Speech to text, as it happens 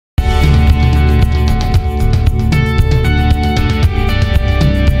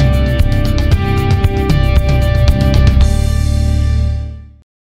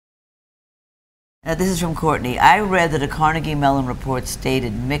Now this is from Courtney. I read that a Carnegie Mellon report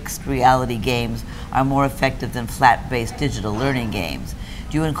stated mixed reality games are more effective than flat-based digital learning games.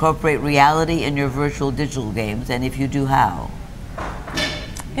 Do you incorporate reality in your virtual digital games, and if you do, how?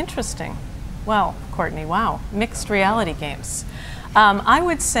 Interesting. Well, Courtney, wow. Mixed reality games. I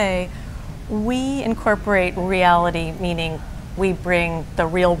would say we incorporate reality, meaning we bring the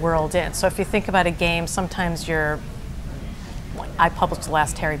real world in. So if you think about a game, sometimes I published the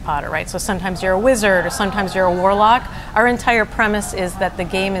last Harry Potter, right? So sometimes you're a wizard or sometimes you're a warlock. Our entire premise is that the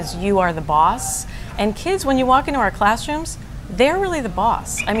game is you are the boss. And kids, when you walk into our classrooms, they're really the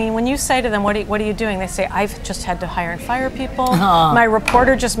boss. I mean, when you say to them, what are you doing? They say, I've just had to hire and fire people. My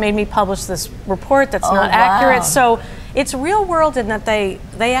reporter just made me publish this report that's not accurate. So it's real world in that they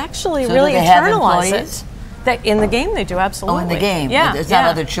actually really internalize it. That in the game they do, absolutely. Oh, in the game. Yeah. It's not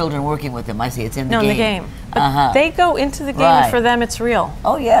other children working with them. I see. It's in the game. No, in the game. But they go into the game. For them, it's real.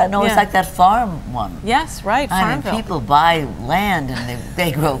 Oh yeah. No, it's like that farm one. Yes, right. Farmville. People buy land and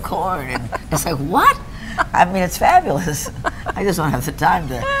they grow corn, and it's like, what? I mean, it's fabulous. I just don't have the time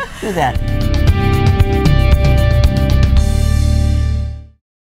to do that.